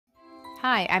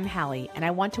Hi, I'm Hallie, and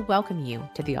I want to welcome you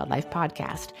to the Odd Life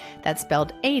Podcast. That's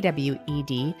spelled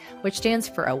AWED, which stands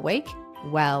for Awake,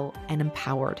 Well, and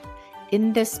Empowered.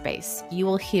 In this space, you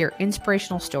will hear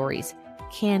inspirational stories,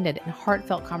 candid and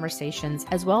heartfelt conversations,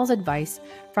 as well as advice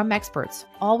from experts,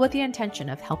 all with the intention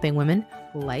of helping women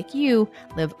like you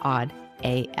live odd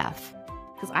AF.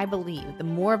 Because I believe the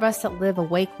more of us that live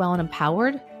awake, well, and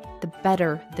empowered, the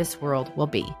better this world will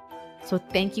be. So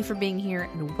thank you for being here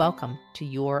and welcome to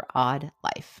your odd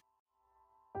life.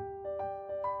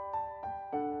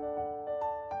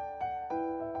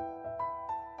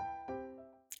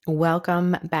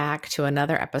 Welcome back to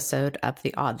another episode of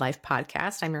the Odd Life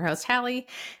Podcast. I'm your host, Hallie.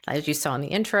 As you saw in the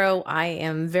intro, I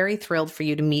am very thrilled for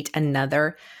you to meet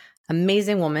another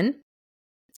amazing woman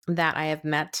that I have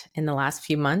met in the last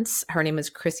few months. Her name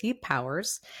is Chrissy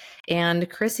Powers, and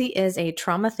Chrissy is a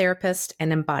trauma therapist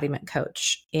and embodiment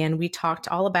coach. And we talked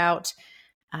all about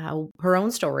her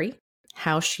own story,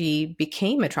 how she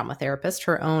became a trauma therapist,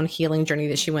 her own healing journey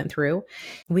that she went through.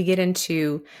 We get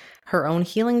into her own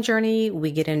healing journey.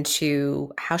 We get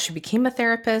into how she became a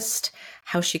therapist,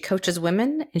 how she coaches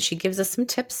women, and she gives us some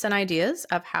tips and ideas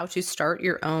of how to start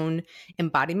your own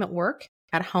embodiment work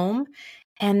at home.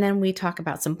 And then we talk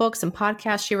about some books and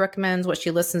podcasts she recommends, what she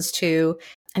listens to.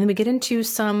 And then we get into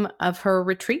some of her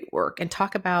retreat work and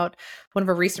talk about one of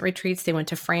her recent retreats. They went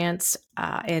to France,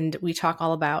 and we talk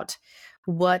all about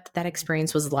what that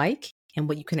experience was like and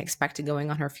what you can expect going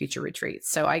on her future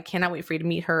retreats. So I cannot wait for you to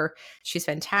meet her. She's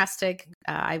fantastic.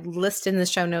 I've listed in the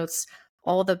show notes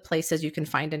all the places you can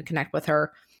find and connect with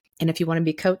her. And if you want to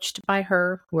be coached by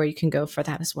her, where you can go for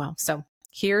that as well. So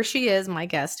here she is, my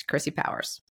guest, Chrissy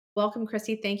Powers. Welcome,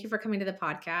 Chrissy. Thank you for coming to the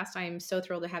podcast. I am so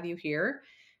thrilled to have you here.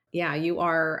 Yeah, you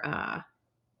are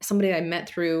somebody that I met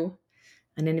through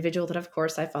an individual that, of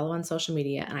course, I follow on social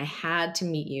media, and I had to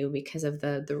meet you because of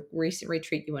the recent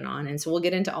retreat you went on. And so we'll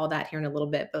get into all that here in a little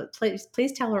bit, but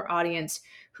please tell our audience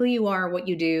who you are, what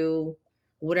you do,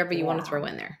 whatever you want to throw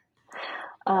in there.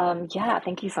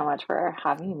 Thank you so much for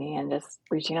having me and just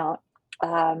reaching out.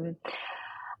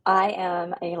 I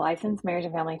am a licensed marriage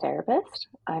and family therapist.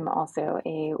 I'm also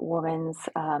a women's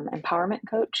empowerment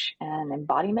coach and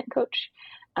embodiment coach.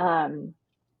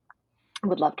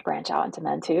 Would love to branch out into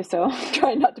men too, so I'm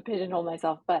trying not to pigeonhole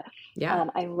myself, but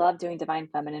I love doing divine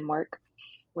feminine work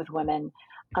with women,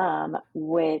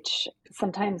 which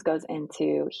sometimes goes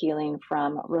into healing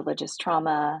from religious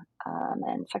trauma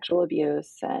and sexual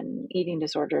abuse and eating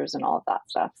disorders and all of that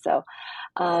stuff. So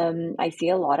I see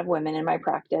a lot of women in my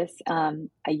practice. I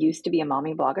used to be a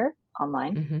mommy blogger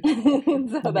online.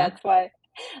 So that's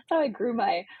how I grew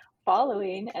my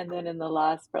following. And then in the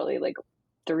last probably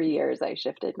 3 years, I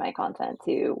shifted my content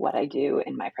to what I do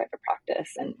in my private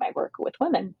practice and my work with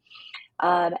women.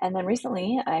 And then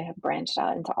recently I have branched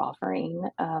out into offering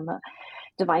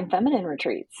divine feminine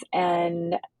retreats.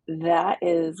 And that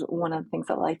is one of the things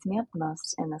that lights me up the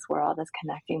most in this world, is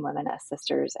connecting women as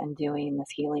sisters and doing this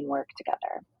healing work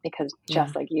together. Because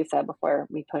just like you said before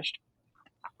we pushed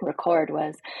record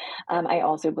was, I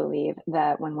also believe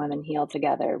that when women heal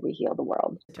together, we heal the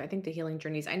world. I think the healing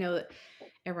journeys, I know that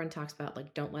everyone talks about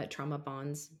don't let trauma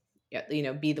bonds,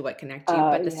 be the what connect you.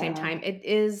 But at the same time, it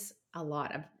is a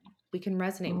lot of, we can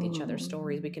resonate with each other's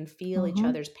stories. We can feel each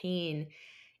other's pain,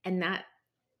 and that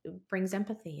brings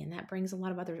empathy, and that brings a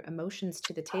lot of other emotions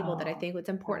to the table that I think it's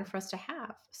important for us to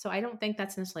have. So I don't think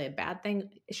that's necessarily a bad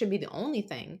thing. It should be the only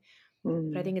thing.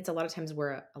 But I think it's a lot of times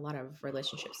where a lot of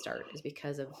relationships start is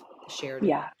because of shared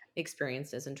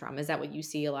experiences and trauma. Is that what you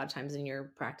see a lot of times in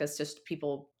your practice? Just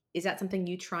people, is that something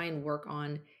you try and work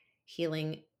on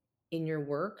healing in your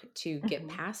work to get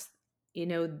past,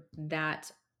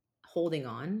 that holding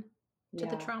on to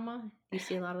the trauma? You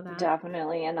see a lot of that?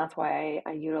 Definitely. And that's why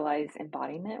I utilize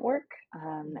embodiment work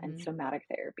and somatic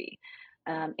therapy.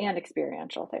 And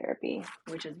experiential therapy,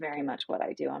 which is very much what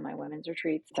I do on my women's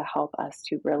retreats to help us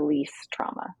to release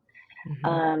trauma.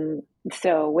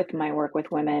 So with my work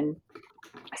with women,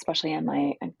 especially in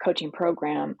my coaching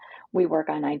program, we work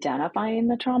on identifying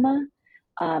the trauma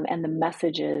and the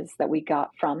messages that we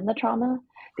got from the trauma,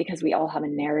 because we all have a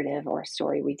narrative or a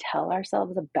story we tell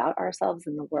ourselves about ourselves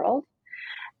in the world.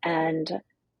 And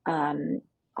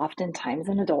oftentimes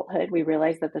in adulthood, we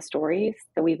realize that the stories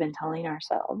that we've been telling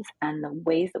ourselves and the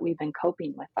ways that we've been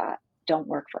coping with that don't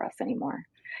work for us anymore.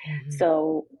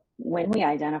 So when we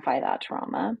identify that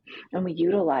trauma and we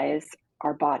utilize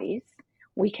our bodies,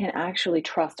 we can actually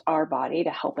trust our body to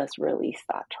help us release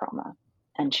that trauma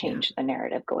and change the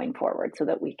narrative going forward so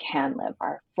that we can live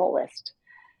our fullest,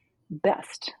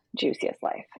 best, juiciest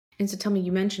life. And so tell me,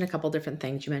 you mentioned a couple different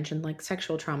things. You mentioned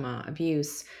sexual trauma,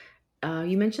 abuse,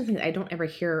 you mentioned something I don't ever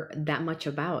hear that much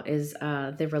about is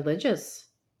the religious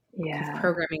Yeah.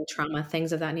 programming, trauma,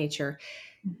 things of that nature.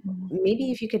 Mm-hmm.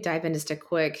 Maybe if you could dive in just a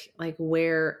quick, like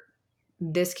where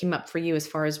this came up for you as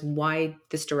far as why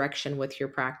this direction with your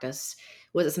practice.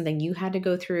 Was it something you had to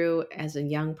go through as a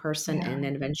young person Yeah. and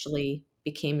then eventually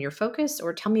became your focus?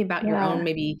 Or tell me about your own Yeah.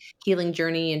 maybe healing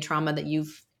journey and trauma that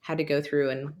you've had to go through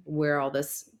and where all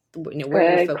this, where your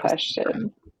Good focus came from.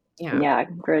 question. Yeah. Yeah,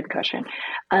 good question.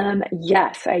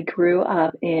 Yes, I grew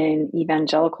up in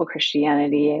evangelical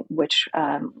Christianity, which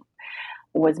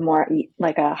was more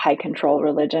like a high control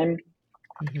religion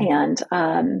Hmm.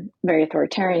 and very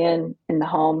authoritarian in the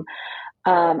home.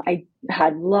 I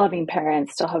had loving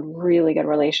parents, still have really good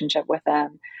relationship with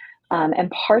them.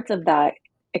 And parts of that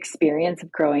experience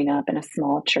of growing up in a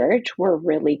small church were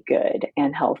really good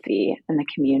and healthy, and the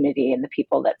community and the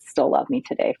people that still love me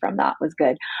today from that was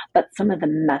good. But some of the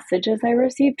messages I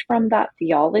received from that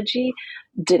theology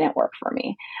didn't work for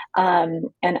me. And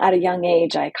at a young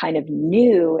age, I kind of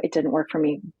knew it didn't work for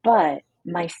me, but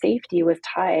my safety was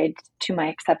tied to my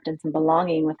acceptance and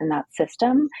belonging within that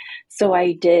system. So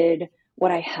I did what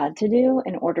I had to do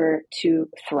in order to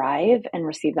thrive and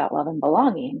receive that love and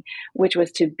belonging, which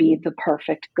was to be the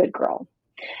perfect good girl.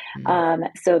 Mm.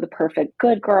 So the perfect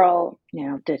good girl,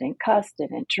 didn't cuss,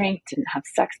 didn't drink, didn't have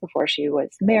sex before she was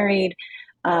married,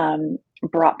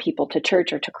 brought people to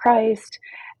church or to Christ.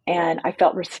 And I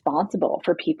felt responsible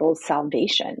for people's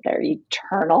salvation, their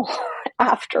eternal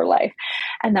afterlife.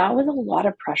 And that was a lot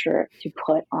of pressure to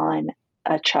put on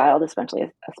a child, especially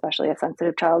a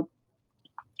sensitive child.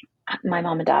 My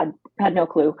mom and dad had no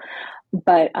clue,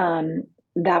 but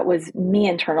that was me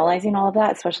internalizing all of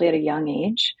that, especially at a young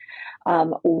age,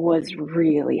 was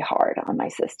really hard on my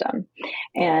system.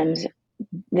 And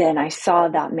then I saw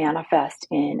that manifest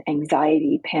in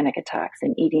anxiety, panic attacks,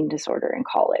 and eating disorder in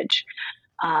college.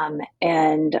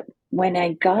 And when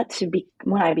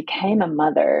when I became a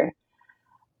mother,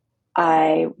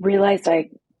 I realized I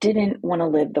didn't want to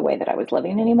live the way that I was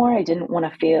living anymore. I didn't want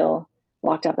to feel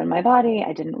locked up in my body.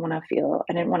 I didn't want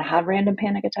to have random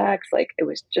panic attacks. Like it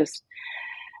was just,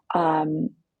 um,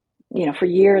 for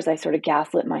years I sort of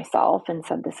gaslit myself and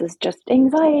said, this is just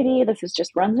anxiety. This is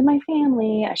just runs in my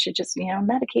family. I should just,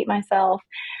 medicate myself.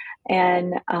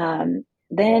 And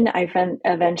then I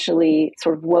eventually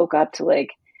sort of woke up to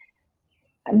like,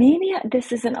 maybe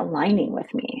this isn't aligning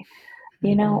with me.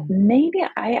 Mm-hmm. Maybe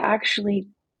I actually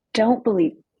don't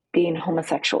believe being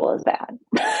homosexual is bad.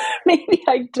 Maybe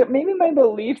I do, maybe my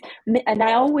beliefs, and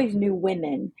I always knew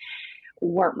women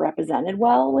weren't represented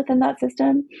well within that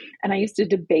system. And I used to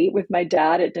debate with my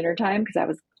dad at dinner time because I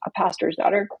was a pastor's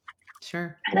daughter.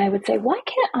 Sure. And I would say, why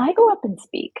can't I go up and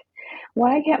speak?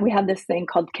 Why can't we have this thing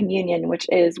called communion, which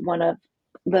is one of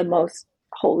the most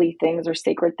holy things or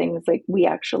sacred things like we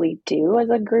actually do as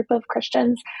a group of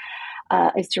Christians,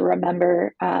 is to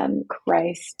remember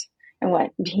Christ and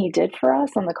what he did for us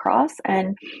on the cross.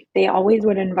 And they always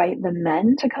would invite the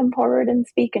men to come forward and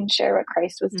speak and share what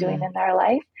Christ was doing Mm. in their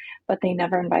life, but they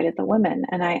never invited the women.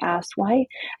 And I asked why.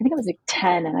 I think I was like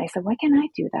 10, and I said, why can't I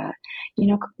do that?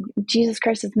 Jesus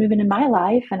Christ is moving in my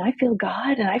life, and I feel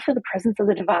God, and I feel the presence of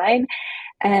the divine.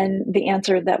 And the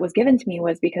answer that was given to me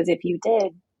was, because if you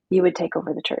did, you would take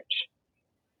over the church.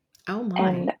 Oh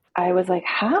And my. I was like,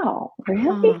 how?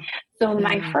 Really? Huh. So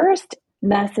my Yeah. first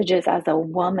messages as a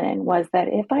woman was that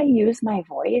if I use my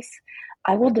voice,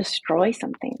 I will destroy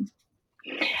something.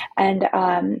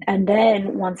 And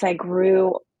then once I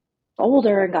grew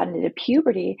older and got into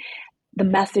puberty, the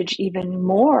message even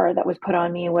more that was put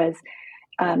on me was,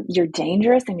 you're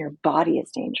dangerous and your body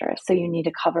is dangerous. So you need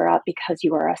to cover up because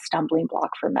you are a stumbling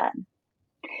block for men.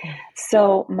 Mm.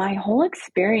 So my whole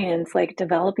experience, like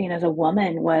developing as a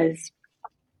woman, was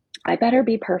I better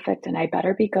be perfect and I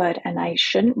better be good and I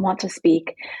shouldn't want to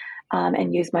speak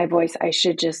and use my voice.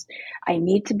 I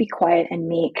need to be quiet and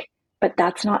meek, but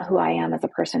that's not who I am as a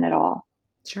person at all.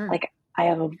 Sure. Like I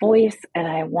have a voice and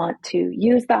I want to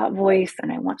use that voice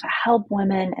and I want to help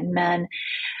women and men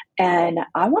and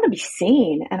I want to be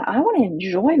seen and I want to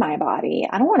enjoy my body.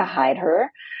 I don't want to hide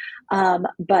her.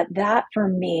 But that for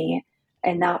me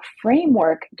and that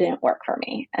framework didn't work for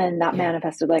me. And that Yeah.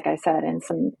 manifested, like I said, in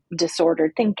some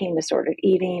disordered thinking, disordered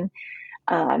eating,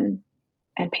 um,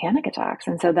 and panic attacks.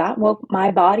 And so my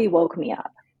body woke me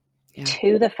up Yeah.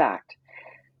 to the fact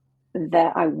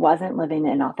that I wasn't living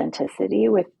in authenticity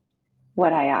with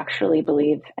what I actually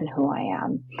believe and who I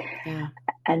am. Yeah.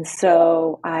 And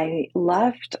so I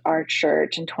left our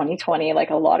church in 2020, like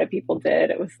a lot of people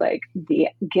did. It was like the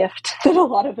gift that a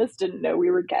lot of us didn't know we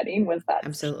were getting was that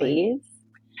Absolutely. space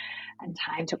and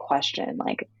time to question,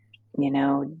 like, you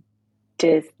know,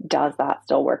 does that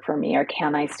still work for me? Or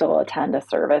can I still attend a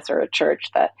service or a church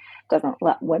that doesn't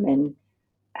let women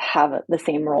have the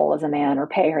same role as a man, or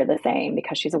pay her the same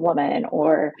because she's a woman,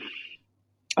 or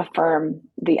affirm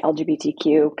the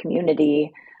LGBTQ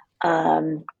community?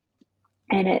 And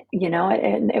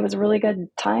it was a really good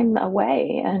time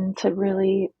away, and to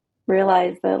really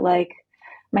realize that, like,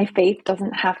 my faith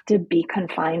doesn't have to be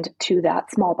confined to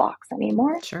that small box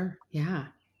anymore. Sure. Yeah.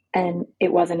 And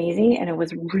it wasn't easy, and it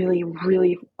was really,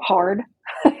 really hard.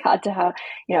 I had to have,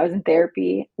 I was in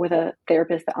therapy with a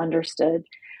therapist that understood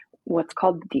what's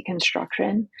called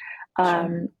deconstruction.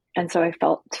 Sure. And so I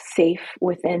felt safe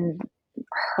within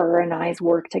her and I's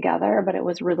work together, but it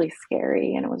was really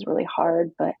scary and it was really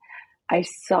hard. But I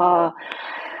saw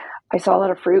a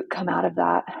lot of fruit come out of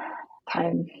that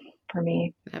time for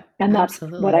me. Yep, and that's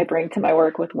absolutely what I bring to my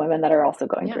work with women that are also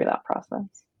going through that process.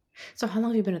 So how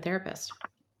long have you been a therapist?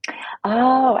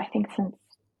 Oh, I think since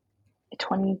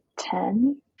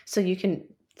 2010. So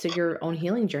your own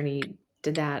healing journey,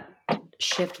 did that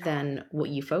shift then what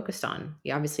you focused on?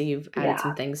 Obviously you've added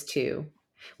some things too.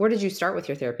 Where did you start with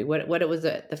your therapy? What it was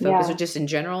the focus, or just in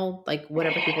general, like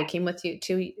whatever people came with you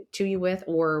to you with,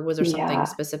 or was there something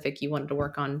specific you wanted to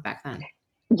work on back then?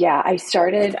 Yeah, I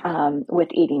started with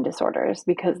eating disorders,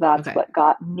 because that's what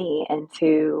got me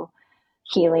into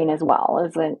healing as well,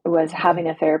 was having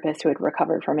a therapist who had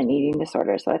recovered from an eating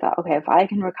disorder. So I thought, okay, if I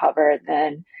can recover,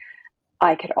 then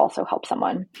I could also help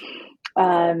someone.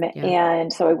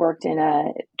 And so I worked in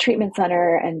a treatment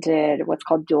center and did what's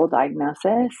called dual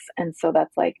diagnosis. And so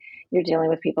that's like, you're dealing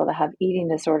with people that have eating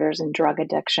disorders and drug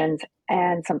addictions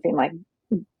and something like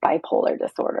bipolar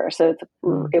disorder. So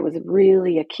it was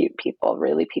really acute people,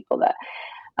 really people that,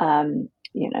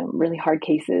 really hard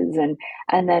cases.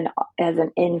 And then as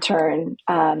an intern,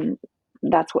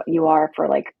 that's what you are for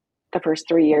like the first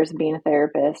 3 years of being a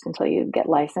therapist until you get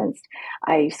licensed.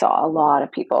 I saw a lot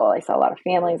of people. I saw a lot of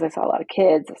families. I saw a lot of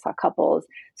kids. I saw couples.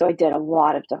 So I did a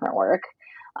lot of different work.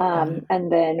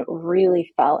 And then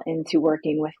really fell into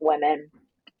working with women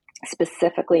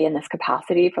specifically in this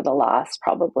capacity for the last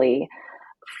probably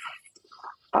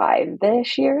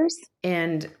 5-ish years.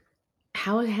 And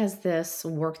how has this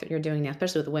work that you're doing now,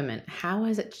 especially with women, how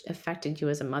has it affected you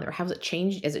as a mother? How has it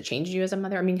changed? Has it changed you as a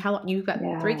mother? I mean, you got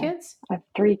 3 kids? I have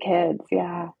 3 kids.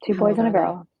 Yeah. 2 boys and a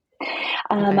girl.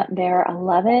 They're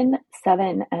 11,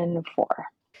 7, and 4.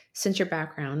 Since your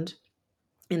background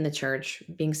in the church,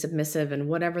 being submissive and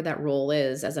whatever that role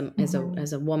is as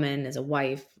a woman, as a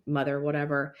wife, mother,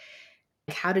 whatever,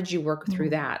 how did you work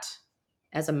through that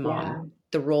as a mom?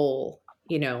 The role,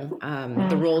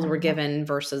 the roles were given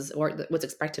versus or what's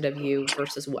expected of you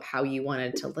versus how you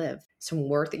wanted to live. Some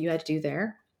work that you had to do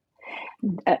there?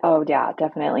 Oh yeah,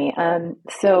 definitely.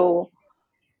 So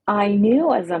I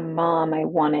knew as a mom, I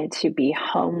wanted to be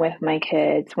home with my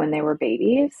kids when they were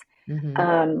babies.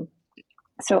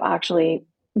 So actually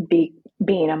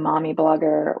being a mommy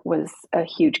blogger was a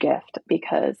huge gift,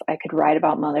 because I could write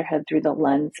about motherhood through the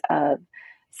lens of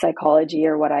psychology,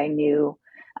 or what I knew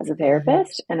as a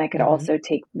therapist. And I could also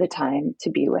take the time to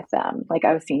be with them. Like,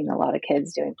 I was seeing a lot of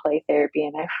kids doing play therapy,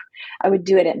 and I would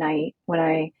do it at night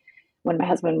when my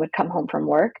husband would come home from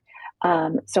work.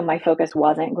 So my focus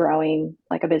wasn't growing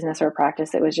like a business or a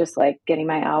practice. It was just like getting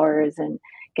my hours and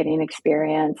getting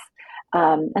experience.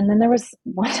 And then there was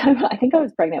one time, I think I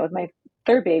was pregnant with my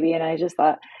 3rd baby, and I just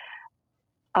thought,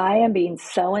 I am being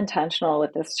so intentional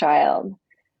with this child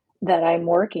that I'm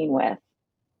working with,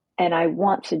 and I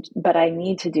want to, but I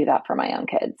need to do that for my own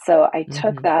kids. So I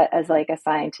took that as like a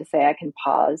sign to say, I can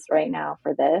pause right now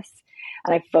for this.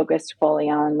 And I focused fully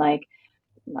on like,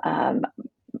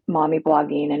 mommy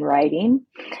blogging and writing.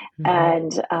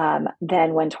 And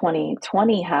then when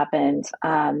 2020 happened,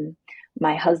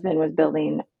 my husband was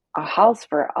building a house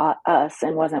for us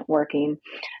and wasn't working.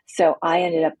 So I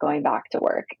ended up going back to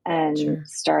work and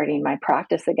starting my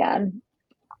practice again.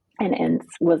 And it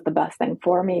was the best thing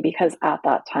for me, because at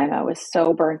that time I was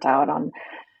so burnt out on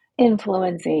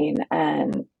influencing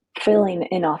and feeling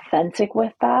inauthentic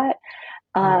with that,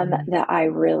 that I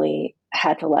really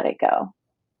had to let it go.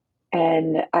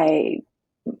 And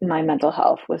my mental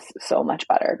health was so much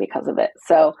better because of it.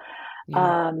 So,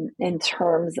 in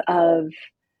terms of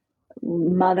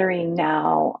mothering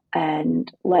now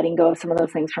and letting go of some of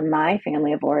those things from my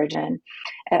family of origin,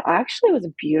 it actually was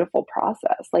a beautiful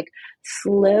process. Like,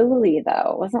 slowly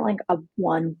though, it wasn't like a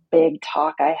one big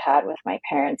talk I had with my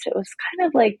parents. It was kind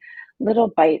of like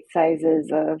little bite sizes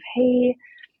of, hey,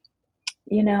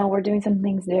 we're doing some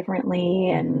things differently.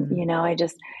 And, I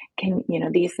just can,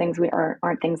 these things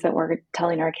aren't things that we're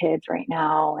telling our kids right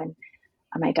now. And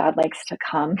my dad likes to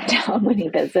come down when he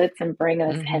visits and bring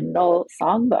this hymnal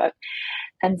songbook.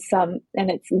 And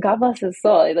it's, God bless his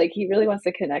soul, like he really wants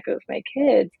to connect with my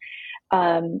kids.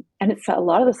 And it's a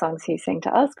lot of the songs he sang to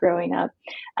us growing up,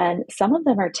 and some of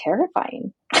them are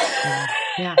terrifying.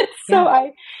 Yeah.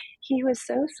 He was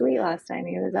so sweet last time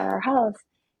he was at our house.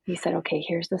 He said, okay,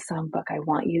 here's the songbook. I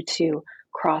want you to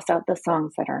cross out the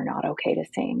songs that are not okay to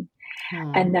sing.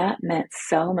 And that meant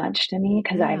so much to me,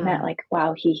 because I meant like,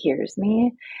 wow, he hears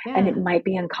me. And it might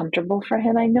be uncomfortable for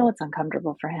him. I know it's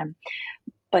uncomfortable for him,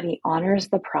 but he honors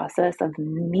the process of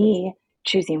me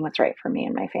choosing what's right for me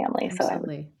and my family. Absolutely. So I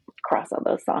would cross out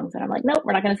those songs, and I'm like, nope,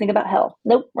 we're not going to sing about hell.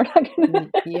 Nope, we're not going to.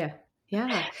 Sing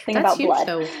that's about huge, blood.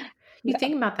 Though. You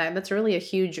think about that. That's really a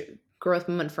huge growth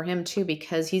moment for him too,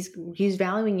 because he's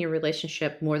valuing your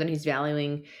relationship more than he's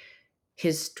valuing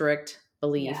his strict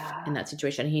belief in that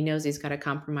situation. He knows he's got to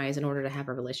compromise in order to have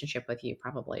a relationship with you,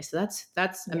 probably. So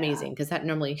that's amazing, because that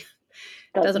normally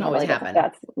doesn't always happen.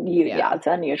 It's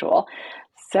unusual.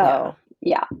 So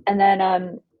and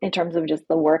then in terms of just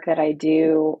the work that I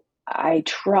do, I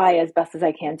try as best as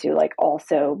I can to like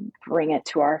also bring it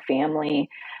to our family,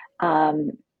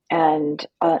 and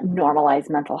normalize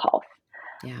mental health,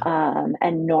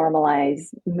 and normalize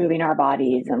moving our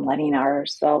bodies and letting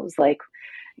ourselves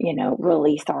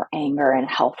release our anger in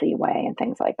a healthy way and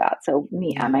things like that. So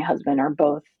me and my husband are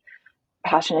both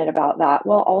passionate about that,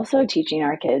 while also teaching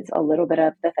our kids a little bit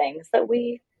of the things that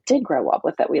we did grow up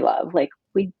with that we love. Like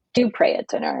we do pray at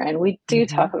dinner, and we do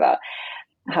talk about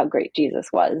how great Jesus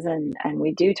was, and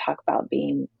we do talk about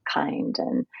being kind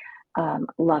and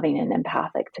loving and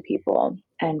empathic to people,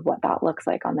 and what that looks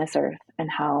like on this earth, and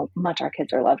how much our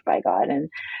kids are loved by God. And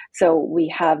so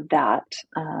we have that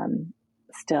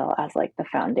still as like the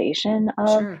foundation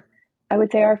of, I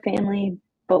would say, our family,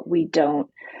 but we don't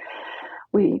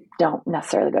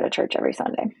necessarily go to church every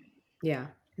Sunday. Yeah.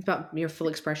 It's about your full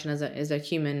expression as a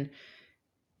human,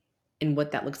 and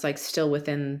what that looks like still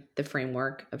within the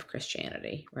framework of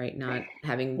Christianity, right? Not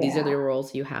having these are the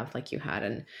roles you have like you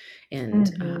had.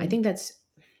 And I think that's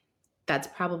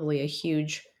probably a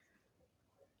huge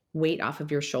weight off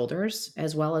of your shoulders,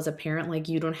 as well as a parent. Like,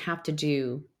 you don't have to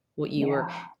do what you were,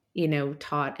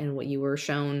 taught and what you were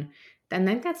shown. And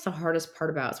I think that's the hardest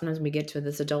part about sometimes when we get to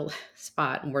this adult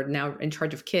spot and we're now in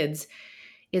charge of kids,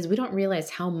 is we don't realize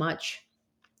how much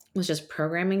was just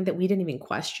programming that we didn't even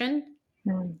question.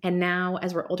 And now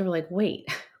as we're older, we're like, wait,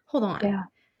 hold on.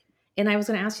 And I was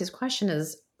going to ask you this question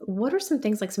is, what are some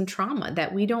things, like some trauma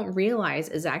that we don't realize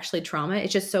is actually trauma?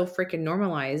 It's just so freaking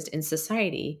normalized in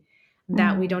society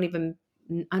that we don't even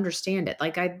understand it.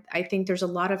 Like, I think there's a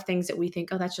lot of things that we think,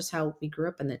 oh, that's just how we grew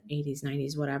up in the 80s,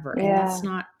 90s, whatever. And that's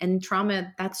not, and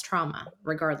trauma, that's trauma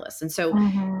regardless. And so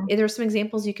are there some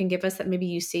examples you can give us that maybe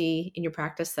you see in your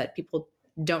practice that people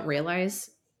don't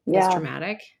realize is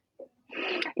traumatic?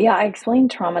 Yeah, I explain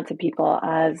trauma to people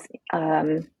as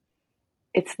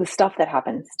it's the stuff that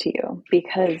happens to you,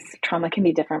 because trauma can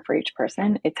be different for each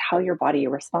person. It's how your body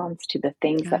responds to the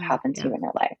things that happen to you in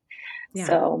your life.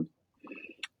 So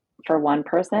for one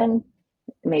person,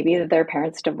 maybe their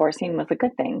parents divorcing was a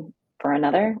good thing. For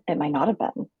another, it might not have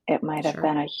been. It might have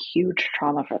been a huge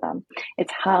trauma for them.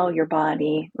 It's how your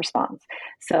body responds.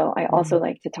 So I also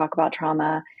like to talk about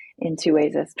trauma in two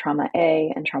ways: as trauma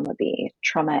A and trauma B.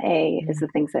 Trauma A is the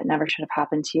things that never should have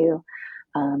happened to you,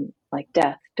 like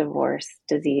death, divorce,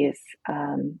 disease,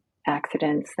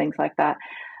 accidents, things like that,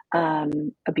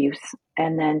 abuse.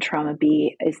 And then trauma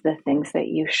B is the things that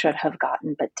you should have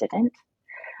gotten but didn't,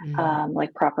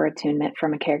 like proper attunement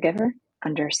from a caregiver,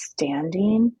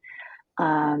 understanding,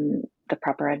 the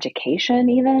proper education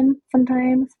even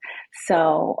sometimes.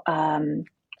 So I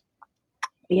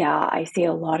see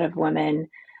a lot of women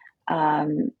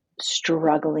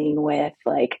struggling with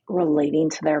like relating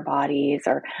to their bodies,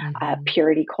 or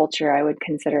purity culture I would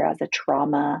consider as a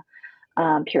trauma.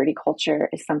 Purity culture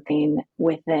is something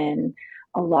within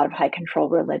a lot of high control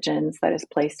religions that is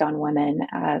placed on women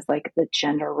as like the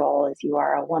gender role is, you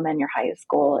are a woman, your highest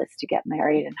goal is to get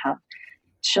married and have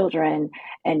children,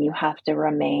 and you have to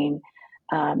remain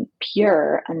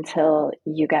pure until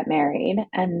you get married.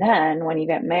 And then when you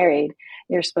get married,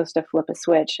 you're supposed to flip a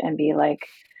switch and be like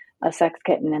a sex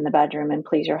kitten in the bedroom and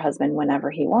please your husband whenever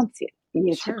he wants you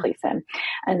to please him.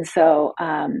 And so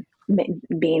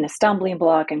being a stumbling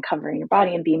block and covering your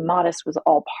body and being modest was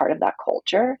all part of that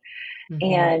culture.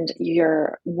 And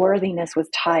your worthiness was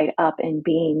tied up in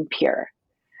being pure.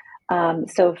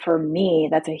 So for me,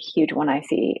 that's a huge one I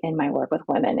see in my work with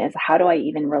women is, how do I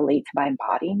even relate to my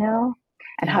body now?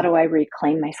 And how do I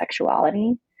reclaim my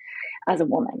sexuality as a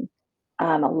woman?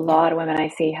 A lot of women I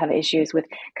see have issues with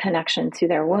connection to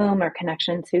their womb or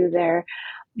connection to their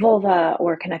vulva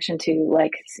or connection to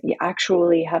like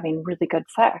actually having really good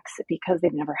sex because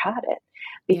they've never had it.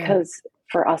 Because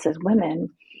for us as women,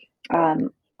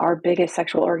 our biggest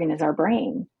sexual organ is our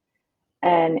brain.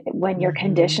 And when you're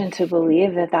conditioned to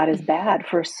believe that that is bad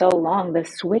for so long, the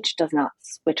switch does not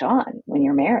switch on when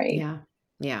you're married.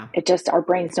 Yeah. It just, our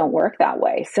brains don't work that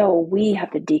way. So we have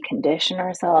to decondition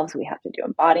ourselves. We have to do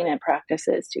embodiment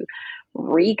practices to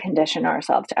recondition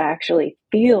ourselves to actually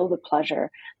feel the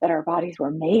pleasure that our bodies were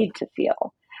made to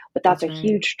feel. But that's a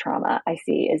huge trauma I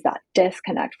see, is that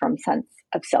disconnect from sense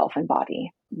of self and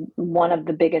body. One of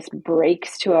the biggest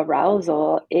breaks to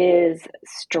arousal is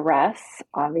stress,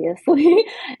 obviously,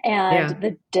 and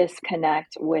the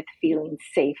disconnect with feeling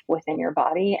safe within your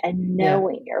body and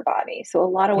knowing your body. So a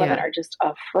lot of women are just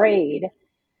afraid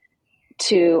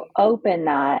to open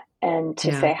that and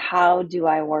to say, how do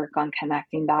I work on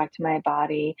connecting back to my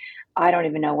body? I don't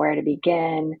even know where to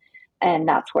begin. And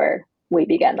that's where we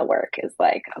begin the work, is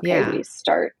like, okay, we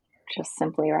start just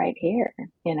simply right here,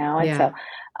 you know? And so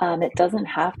it doesn't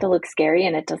have to look scary,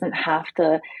 and it doesn't have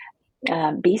to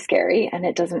be scary, and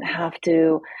it doesn't have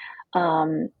to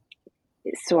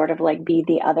sort of like be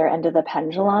the other end of the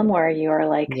pendulum where you're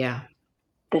like,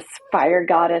 this fire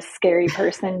goddess, scary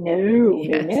person. No.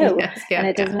 And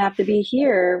it doesn't have to be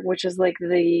here, which is like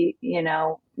the, you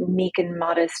know, meek and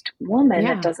modest woman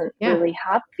that doesn't really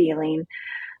have feeling.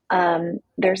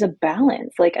 There's a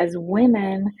balance. Like, as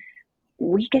women,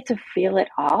 we get to feel it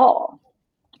all.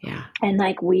 And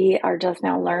like, we are just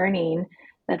now learning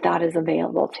that that is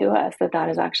available to us, that that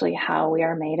is actually how we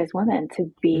are made as women, to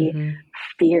be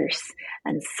fierce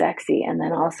and sexy. And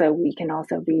then also, we can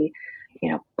also be,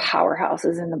 you know,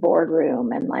 powerhouses in the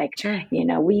boardroom, and like, you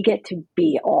know, we get to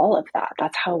be all of that.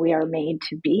 That's how we are made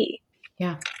to be.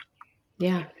 Yeah.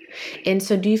 And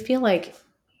so do you feel like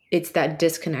it's that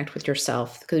disconnect with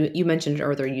yourself? Because you mentioned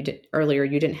earlier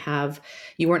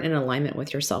you weren't in alignment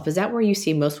with yourself. Is that where you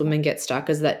see most women get stuck?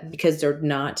 Is that because they're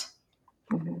not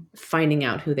finding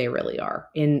out who they really are?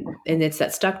 And it's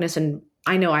that stuckness. And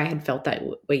I know I had felt that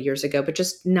way years ago, but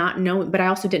just not knowing, but I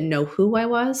also didn't know who I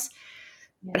was.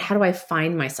 But how do I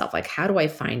find myself? Like, how do I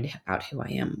find out who I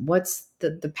am? What's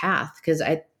the path? Because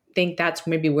I think that's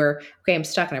maybe where, okay, I'm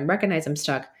stuck, and I recognize I'm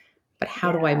stuck, but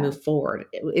how do I move forward?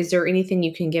 Is there anything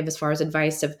you can give as far as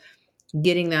advice of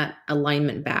getting that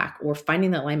alignment back, or finding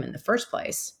that alignment in the first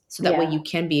place, so that way you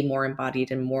can be more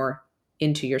embodied and more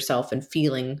into yourself and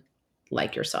feeling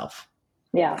like yourself?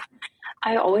 Yeah.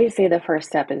 I always say the first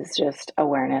step is just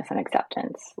awareness and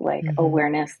acceptance, like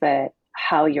awareness that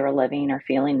how you're living or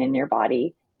feeling in your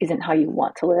body isn't how you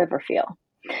want to live or feel.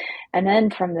 And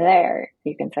then from there,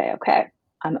 you can say, okay,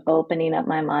 I'm opening up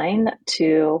my mind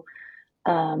to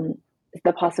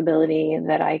the possibility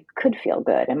that I could feel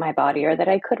good in my body, or that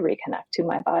I could reconnect to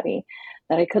my body,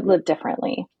 that I could live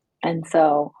differently. And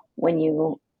so when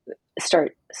you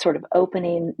start sort of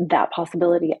opening that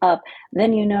possibility up,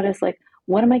 then you notice, like,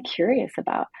 what am I curious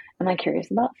about? Am I curious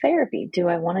about therapy? Do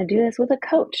I want to do this with a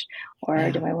coach?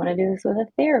 Or do I want to do this with a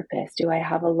therapist? Do I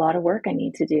have a lot of work I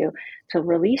need to do to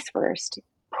release first?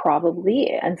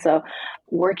 Probably. And so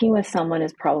working with someone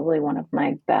is probably one of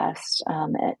my best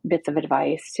bits of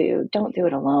advice. To don't do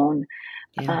it alone.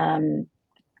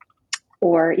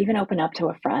 Or even open up to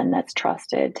a friend that's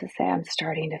trusted to say, I'm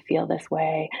starting to feel this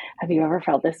way. Have you ever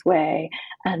felt this way?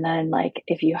 And then, like,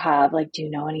 if you have, like, do you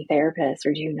know any therapists,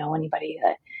 or do you know anybody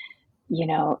that, you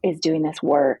know, is doing this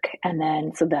work? And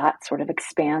then, so that sort of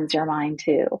expands your mind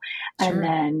too. And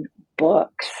then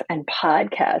books and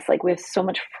podcasts. Like, we have so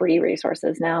much free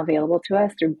resources now available to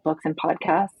us through books and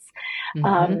podcasts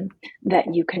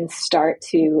that you can start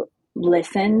to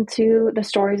listen to the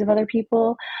stories of other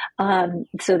people,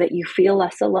 so that you feel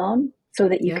less alone, so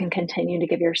that you can continue to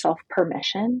give yourself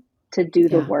permission to do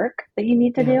the work that you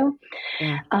need to do.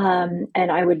 And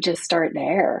I would just start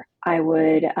there. I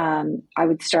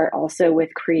would start also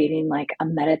with creating like a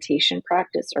meditation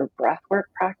practice or breathwork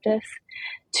practice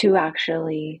to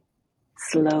actually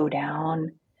slow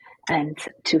down and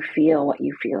to feel what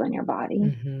you feel in your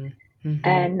body.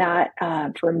 And that,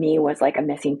 for me, was like a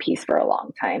missing piece for a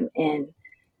long time in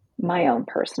my own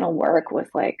personal work, was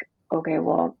like, okay,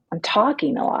 well, I'm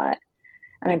talking a lot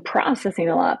and I'm processing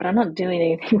a lot, but I'm not doing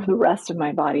anything with the rest of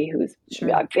my body, who's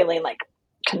I'm feeling like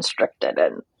constricted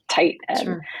and tight.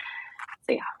 And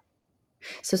so,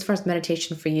 So as far as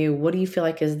meditation for you, what do you feel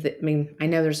like is I mean, I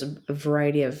know there's a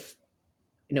variety of,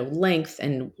 you know, length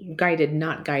and guided,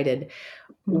 not guided.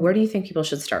 Where do you think people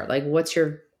should start? Like, what's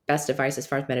your best advice as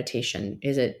far as meditation?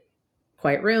 Is it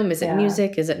quiet room? Is it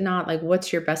music? Is it not? Like,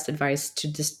 what's your best advice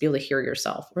to just be able to hear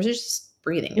yourself? Or is it just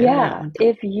breathing. I don't Yeah. know.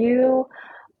 If you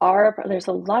there's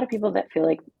a lot of people that feel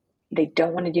like they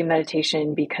don't want to do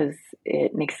meditation because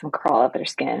it makes them crawl up their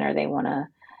skin, or they want to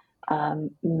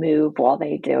move while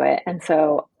they do it. And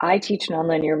so I teach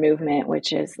nonlinear movement,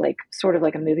 which is like sort of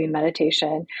like a moving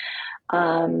meditation,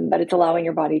 but it's allowing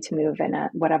your body to move in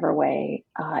whatever way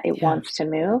it wants to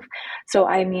move. So,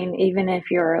 I mean, even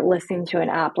if you're listening to an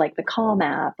app like the Calm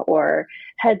app or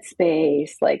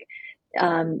Headspace, like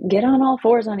get on all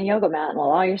fours on a yoga mat and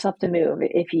allow yourself to move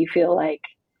if you feel like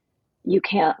you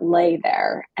can't lay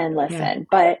there and listen.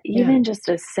 But even just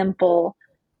a simple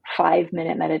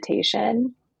 5-minute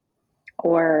meditation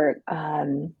or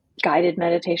guided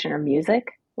meditation or music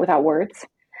without words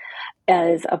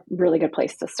is a really good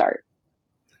place to start.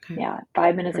 Okay. Yeah,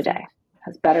 5 minutes a day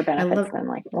has better benefits than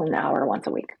like 1 hour once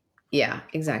a week. Yeah,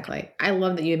 exactly. I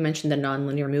love that you had mentioned the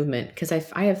nonlinear movement, because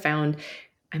I have found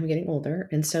I'm getting older,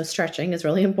 and so stretching is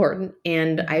really important.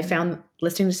 And I found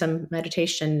listening to some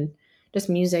meditation, just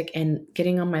music, and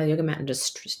getting on my yoga mat and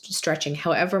just stretching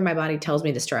however my body tells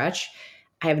me to stretch.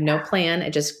 I have no plan. I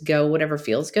just go whatever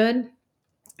feels good.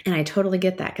 And I totally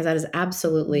get that, because that is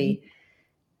absolutely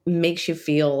makes you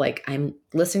feel like I'm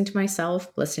listening to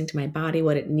myself, listening to my body,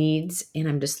 what it needs, and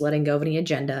I'm just letting go of any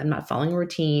agenda. I'm not following a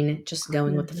routine, just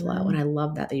going with the flow. And I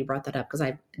love that you brought that up, because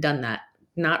I've done that,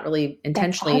 not really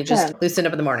intentionally, just loosen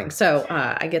up in the morning. So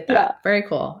I get that. Yeah. Very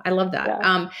cool. I love that.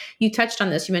 Yeah. You touched on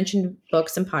this. You mentioned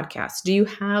books and podcasts. Do you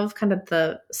have kind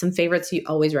of some favorites you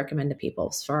always recommend to people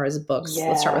as far as books? Yeah.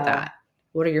 Let's start with that.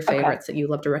 What are your favorites that you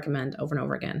love to recommend over and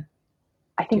over again?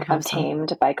 I think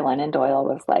Untamed by Glennon Doyle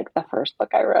was like the first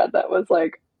book I read that was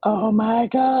like, oh my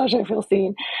gosh, I feel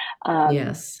seen.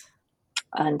 Yes.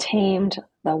 Untamed,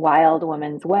 The Wild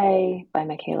Woman's Way by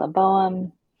Michaela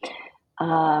Boehm.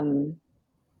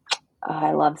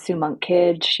 I love Sue Monk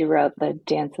Kidd. She wrote The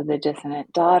Dance of the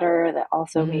Dissonant Daughter that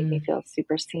also made me feel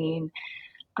super seen.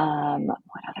 What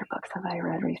other books have I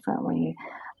read recently?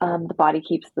 The Body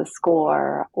Keeps the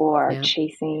Score, or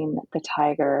Chasing the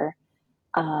Tiger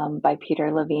by Peter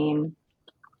Levine.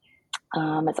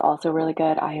 It's also really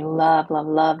good. I love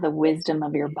The Wisdom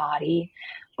of Your Body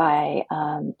by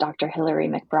Dr. Hilary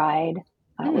McBride.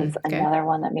 That was another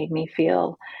one that made me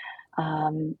feel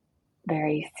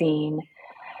very seen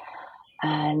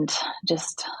and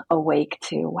just awake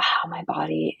to, wow, my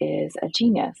body is a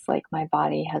genius. Like, my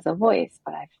body has a voice,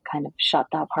 but I've kind of shut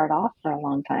that part off for a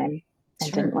long time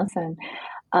and didn't listen.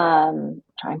 I'm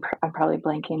probably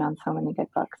blanking on so many good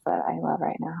books that I love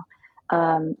right now.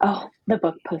 The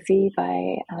book Pussy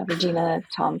by Regina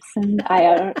Thompson.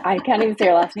 I can't even say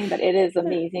her last name, but it is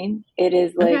amazing. It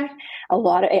is like a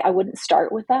lot of. I wouldn't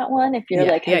start with that one if you're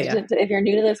if you're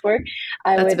new to this work.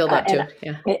 That's a build up too.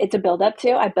 Yeah, it's a build up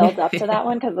too. I built up to that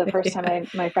one because the first time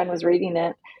my friend was reading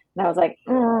it, and I was like,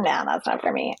 no, that's not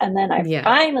for me. And then I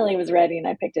finally was ready, and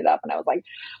I picked it up, and I was like,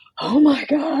 oh my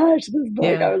gosh, this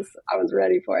book! I was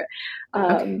ready for it.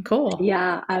 Cool.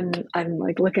 Yeah, I'm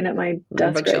like looking at my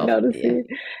desk right now to see.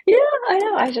 Yeah, I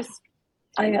know.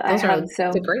 I have it's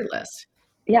a great list.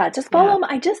 Yeah, just follow them.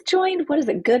 I just joined, what is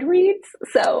it, Goodreads?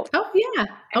 So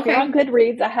if you're on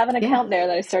Goodreads, I have an account there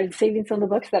that I started saving some of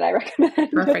the books that I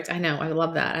recommend. Perfect. I know. I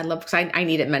love that. Because I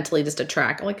need it mentally just to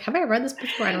track. Like, have I read this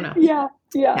before? I don't know.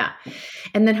 Yeah.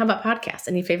 And then how about podcasts?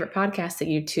 Any favorite podcasts that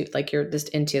you're just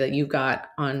into, that you got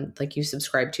on, like, you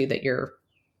subscribe to, that you're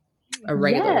a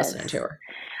regular listener to?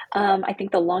 I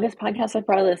think the longest podcast I've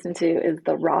probably listened to is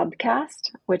the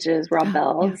Robcast, which is Rob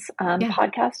Bell's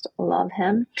podcast. Love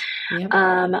him. Yep.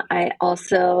 I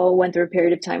also went through a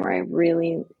period of time where I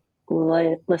really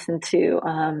listened to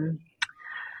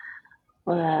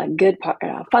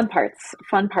Fun Parts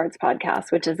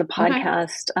podcast, which is a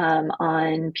podcast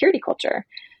on purity culture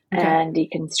and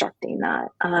deconstructing that.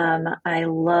 I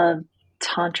love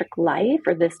Tantric Life,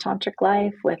 or This Tantric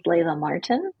Life, with Layla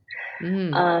Martin.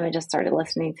 I just started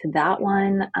listening to that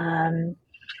one.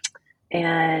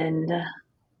 And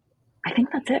I think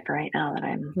that's it for right now that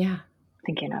I'm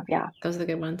thinking of. Yeah. Those are the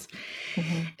good ones.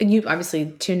 And you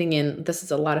obviously tuning in, this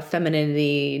is a lot of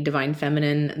femininity, divine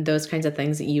feminine, those kinds of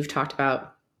things that you've talked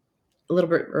about a little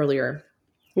bit earlier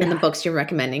in the books you're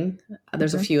recommending.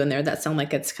 There's a few in there that sound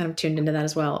like it's kind of tuned into that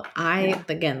as well.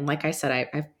 Again, like I said,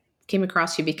 I came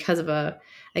across you because of a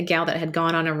gal that had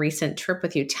gone on a recent trip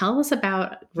with you. Tell us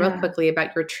real quickly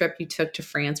about your trip you took to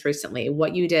France recently,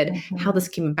 what you did, how this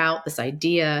came about, this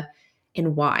idea,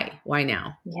 and why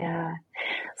now? Yeah.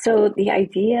 So the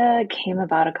idea came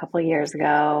about a couple of years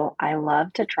ago. I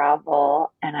love to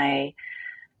travel, and I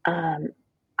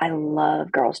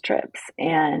love girls' trips,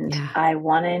 and I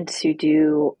wanted to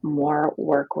do more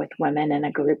work with women in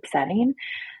a group setting.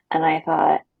 And I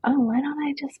thought, oh, why don't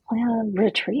I just plan a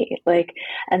retreat? Like,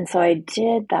 and so I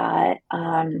did that.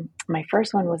 My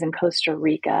first one was in Costa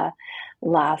Rica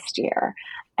last year,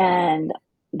 and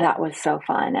that was so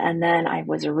fun. And then I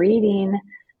was reading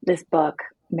this book,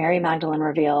 Mary Magdalene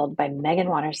Revealed by Megan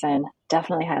Watterson.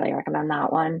 Definitely highly recommend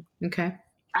that one. Okay.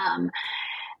 Um,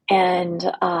 and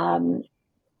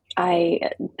I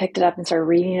picked it up and started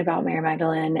reading about Mary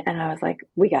Magdalene, and I was like,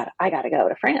 I got to go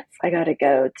to France. I got to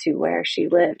go to where she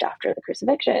lived after the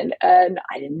crucifixion. And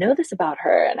I didn't know this about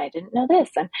her, and I didn't know this.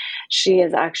 And she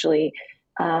is actually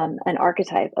an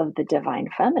archetype of the divine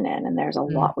feminine, and there's a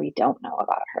lot we don't know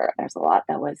about her. There's a lot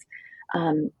that was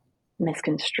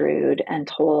misconstrued and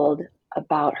told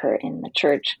about her in the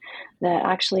church that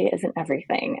actually isn't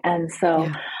everything. And so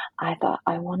I thought,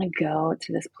 I want to go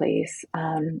to this place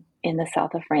in the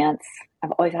south of France.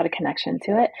 I've always had a connection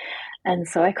to it. And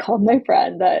so I called my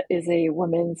friend that is a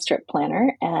women's trip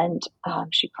planner, and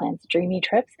she plans dreamy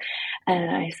trips.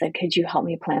 And I said, could you help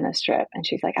me plan this trip? And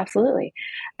she's like, absolutely.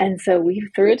 And so we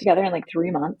threw it together in like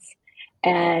 3 months.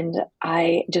 And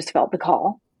I just felt the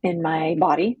call in my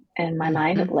body and my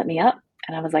mind. It lit me up.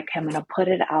 And I was like, I'm going to put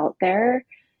it out there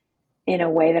in a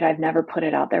way that I've never put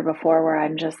it out there before, where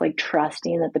I'm just like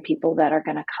trusting that the people that are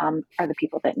going to come are the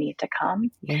people that need to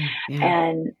come. Yeah.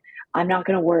 And I'm not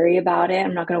going to worry about it.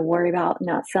 I'm not going to worry about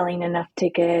not selling enough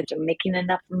tickets or making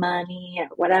enough money or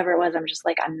whatever it was. I'm just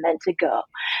like, I'm meant to go.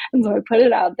 And so I put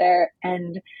it out there,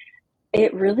 and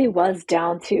it really was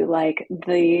down to like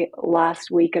the last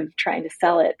week of trying to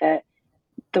sell it that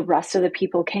the rest of the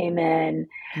people came in,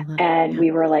 and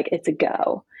we were like, it's a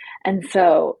go. And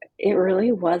so it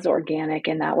really was organic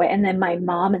in that way. And then my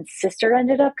mom and sister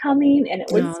ended up coming, and it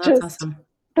was just awesome.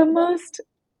 the most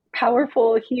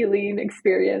powerful healing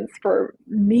experience for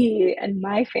me and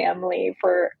my family,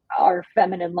 for our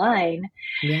feminine line.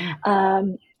 Yeah.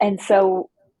 And so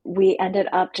we ended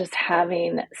up just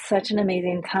having such an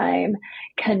amazing time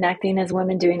connecting as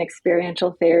women, doing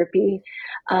experiential therapy,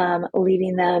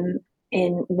 leading them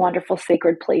in wonderful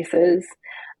sacred places,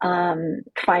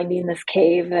 finding this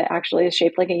cave that actually is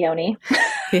shaped like a yoni.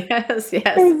 Yes. So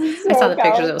I saw the powerful.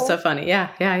 pictures. It was so funny.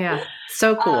 Yeah.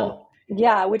 So cool.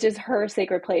 Yeah, which is her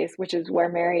sacred place, which is where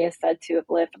Mary is said to have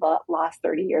lived the last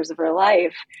 30 years of her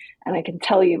life. And I can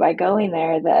tell you by going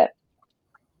there that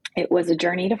it was a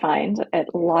journey to find. A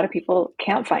lot of people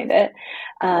can't find it.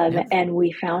 And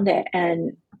we found it.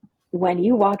 And when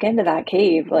you walk into that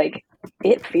cave, like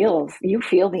you feel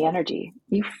the energy,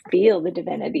 you feel the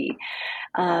divinity,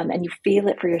 and you feel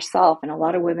it for yourself. And a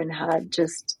lot of women had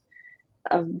just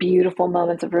beautiful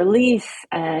moments of release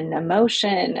and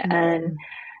emotion and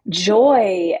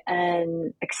joy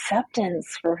and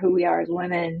acceptance for who we are as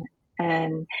women.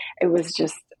 And it was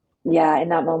just, in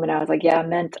that moment I was like, I'm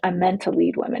meant to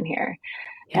lead women here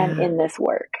and in this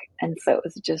work. And so it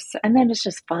was just, and then it's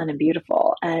just fun and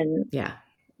beautiful. And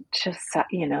just,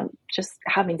 just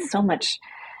having so much,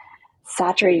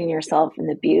 saturating yourself in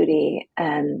the beauty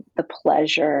and the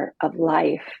pleasure of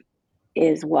life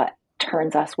is what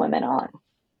turns us women on.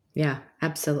 Yeah,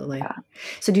 absolutely. Yeah.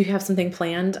 So do you have something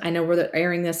planned? I know we're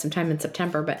airing this sometime in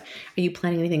September, but are you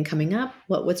planning anything coming up?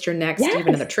 What's your next, do you have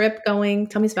another trip going?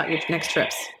 Tell me about your next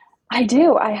trips. I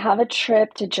do. I have a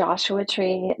trip to Joshua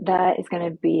Tree that is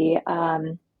going to be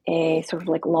a sort of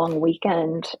like long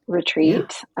weekend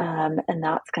retreat. And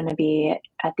that's going to be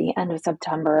at the end of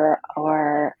September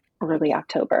or early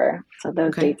October. So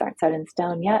those dates aren't set in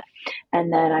stone yet.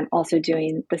 And then I'm also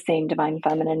doing the same Divine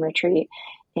Feminine retreat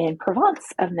in Provence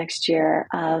of next year,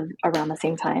 around the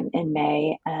same time in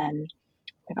May. And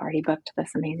we've already booked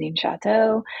this amazing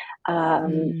chateau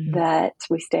that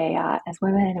we stay at as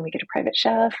women, and we get a private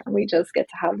chef, and we just get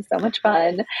to have so much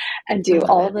fun and do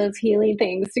all of those healing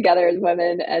things together as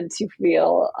women, and to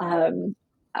feel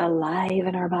alive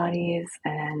in our bodies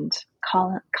and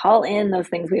call in those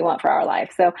things we want for our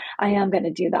life. So I am going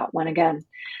to do that one again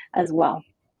as well.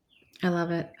 I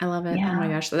love it. Yeah. Oh my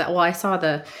gosh. I saw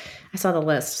the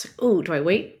list. Ooh, do I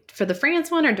wait for the France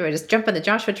one, or do I just jump in the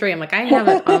Joshua Tree? I'm like, I have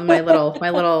it on my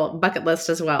little bucket list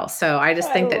as well. So I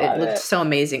just think that it looks so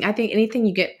amazing. I think anything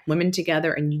you get women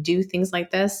together and you do things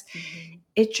like this,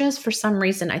 it just, for some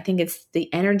reason, I think it's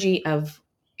the energy of,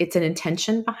 it's an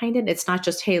intention behind it. It's not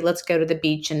just, hey, let's go to the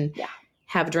beach and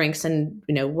have drinks and,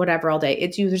 whatever all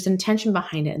day. There's intention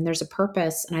behind it, and there's a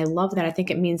purpose. And I love that. I think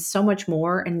it means so much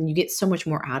more, and you get so much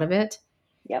more out of it.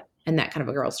 Yep. And that kind of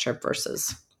a girl's trip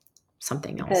versus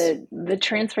something else. The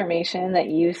transformation that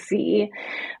you see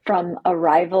from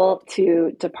arrival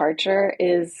to departure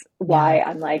is why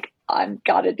I'm like, I've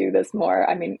got to do this more.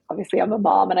 I mean, obviously I'm a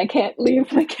mom and I can't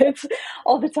leave my kids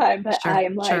all the time, but I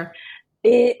am like,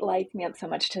 It lights me up so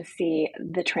much to see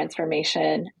the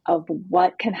transformation of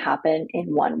what can happen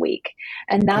in 1 week.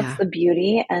 And that's the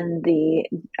beauty and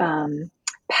the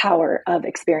power of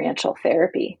experiential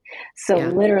therapy. So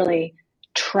literally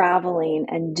traveling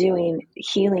and doing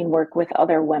healing work with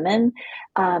other women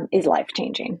is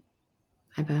life-changing.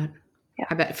 I bet. Yeah.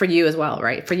 I bet for you as well,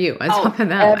 right? For you as well.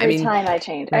 Every time I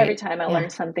change, right? Every time I learn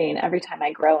something, every time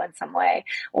I grow in some way,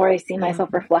 or I see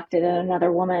myself reflected in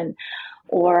another woman,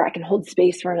 or I can hold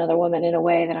space for another woman in a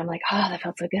way that I'm like, oh, that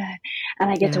felt so good.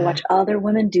 And I get to watch other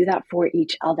women do that for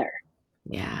each other.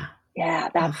 Yeah. Yeah.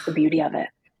 That's the beauty of it.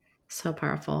 So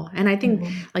powerful. And I think,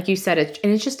 like you said,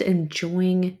 it's just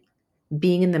enjoying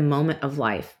being in the moment of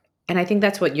life. And I think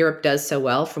that's what Europe does so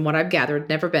well, from what I've gathered,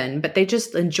 never been, but they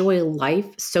just enjoy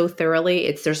life so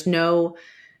thoroughly. There's no,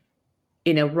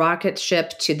 rocket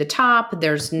ship to the top.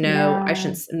 There's no,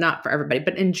 not for everybody,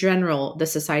 but in general, the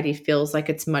society feels like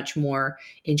it's much more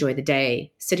enjoy the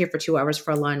day, sit here for 2 hours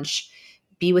for lunch,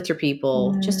 be with your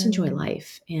people, just enjoy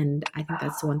life. And I think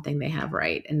that's the one thing they have,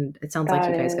 right? And it sounds like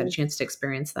you guys got a chance to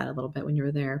experience that a little bit when you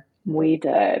were there. We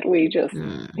did. We just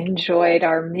enjoyed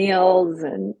our meals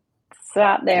and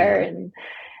sat there and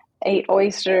ate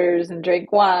oysters and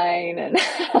drank wine. And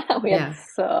we had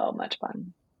so much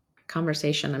fun.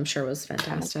 Conversation, I'm sure, was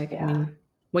fantastic. I mean,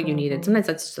 what you needed.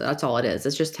 Sometimes that's all it is.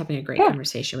 It's just having a great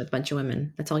conversation with a bunch of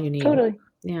women. That's all you need. Totally.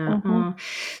 Yeah.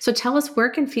 So tell us, where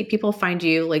can people find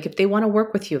you? Like, if they want to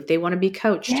work with you, if they want to be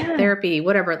coached, therapy,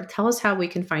 whatever, tell us how we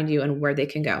can find you and where they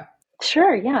can go.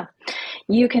 Sure. Yeah.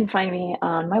 You can find me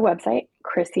on my website,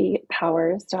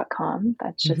 ChrissyPowers.com.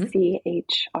 That's just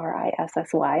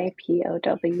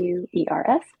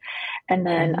ChrissysYPowers. And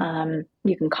then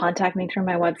you can contact me through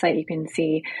my website. You can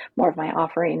see more of my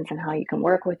offerings and how you can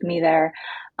work with me there.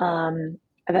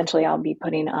 Eventually, I'll be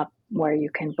putting up where you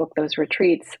can book those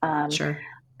retreats. Sure.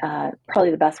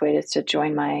 Probably the best way is to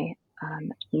join my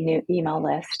new email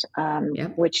list,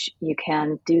 which you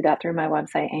can do that through my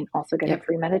website and also get a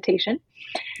free meditation.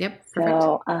 Yep.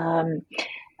 So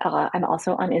I'm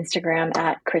also on Instagram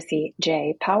at Chrissy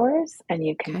J Powers, and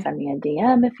you can send me a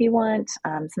DM if you want.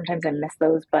 Sometimes I miss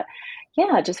those, but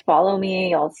just follow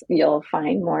me. You'll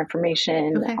find more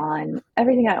information on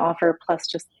everything I offer, plus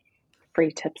just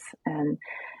free tips and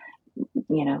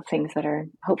things that are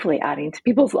hopefully adding to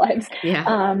people's lives.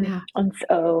 And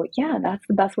so, that's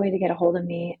the best way to get a hold of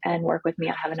me and work with me.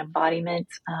 I have an embodiment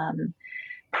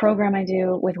program I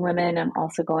do with women. I'm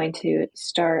also going to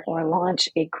start or launch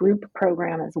a group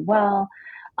program as well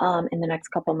in the next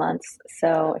couple months.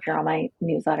 So if you're on my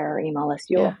newsletter or email list,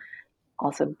 you'll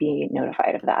also be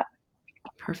notified of that.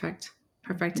 Perfect.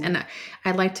 And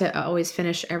I'd like to always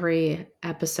finish every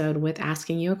episode with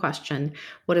asking you a question.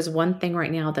 What is one thing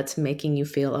right now that's making you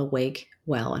feel awake,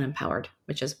 well, and empowered,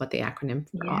 which is what the acronym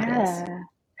for GOD is?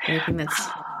 Anything that's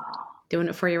doing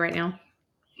it for you right now?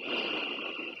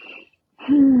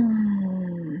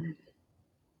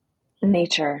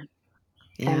 Nature.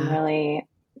 I'm really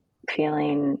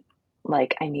feeling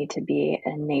like I need to be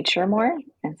in nature more.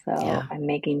 And so I'm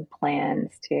making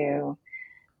plans to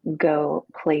go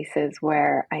places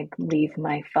where I leave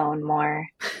my phone more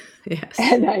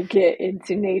and I get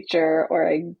into nature, or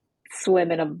I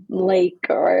swim in a lake,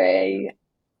 or I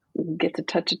get to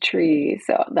touch a tree.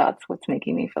 So that's what's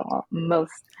making me feel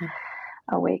most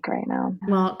awake right now.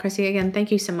 Well, Chrissy, again,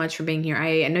 thank you so much for being here.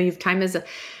 I know time is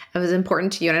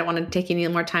important to you, and I don't want to take any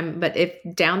more time, but if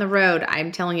down the road,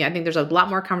 I'm telling you, I think there's a lot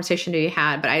more conversation to be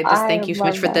had, but I just thank you so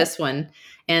much for this one.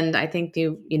 And I think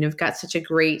you've got such a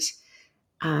great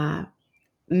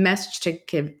message to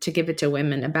give it to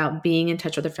women about being in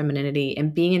touch with their femininity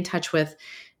and being in touch with,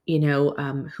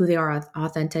 who they are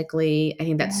authentically. I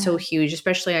think that's so huge,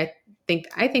 especially I think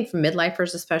for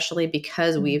midlifers, especially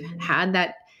because we've had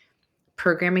that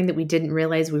programming that we didn't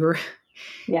realize we were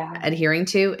adhering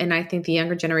to. And I think the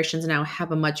younger generations now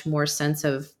have a much more sense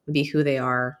of be who they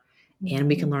are, and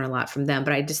we can learn a lot from them.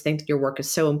 But I just think that your work is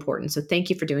so important. So thank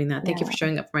you for doing that. Thank you for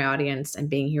showing up for my audience and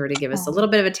being here to give us a little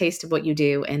bit of a taste of what you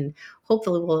do. And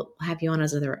hopefully we'll have you on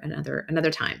as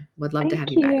another time. Would love to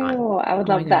have you back on. I would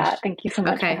love that. Thank you so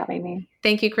much for having me.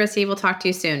 Thank you, Chrissy. We'll talk to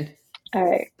you soon. All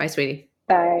right. Bye, sweetie.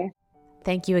 Bye.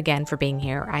 Thank you again for being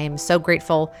here. I am so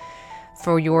grateful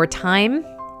for your time.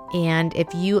 And if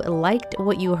you liked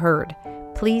what you heard,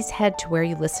 please head to where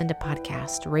you listen to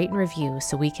podcasts, rate and review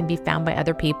so we can be found by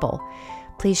other people.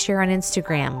 Please share on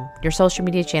Instagram, your social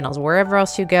media channels, wherever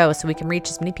else you go, so we can reach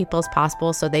as many people as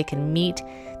possible so they can meet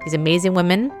these amazing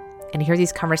women and hear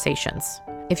these conversations.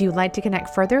 If you'd like to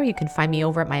connect further, you can find me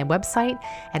over at my website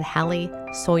at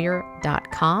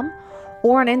HallieSawyer.com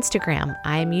or on Instagram.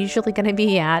 I'm usually going to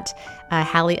be at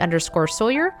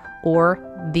Hallie_Sawyer or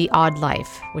The Odd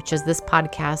Life, which is this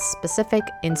podcast's specific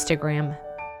Instagram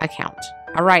account.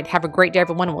 All right. Have a great day,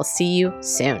 everyone, and we'll see you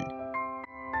soon.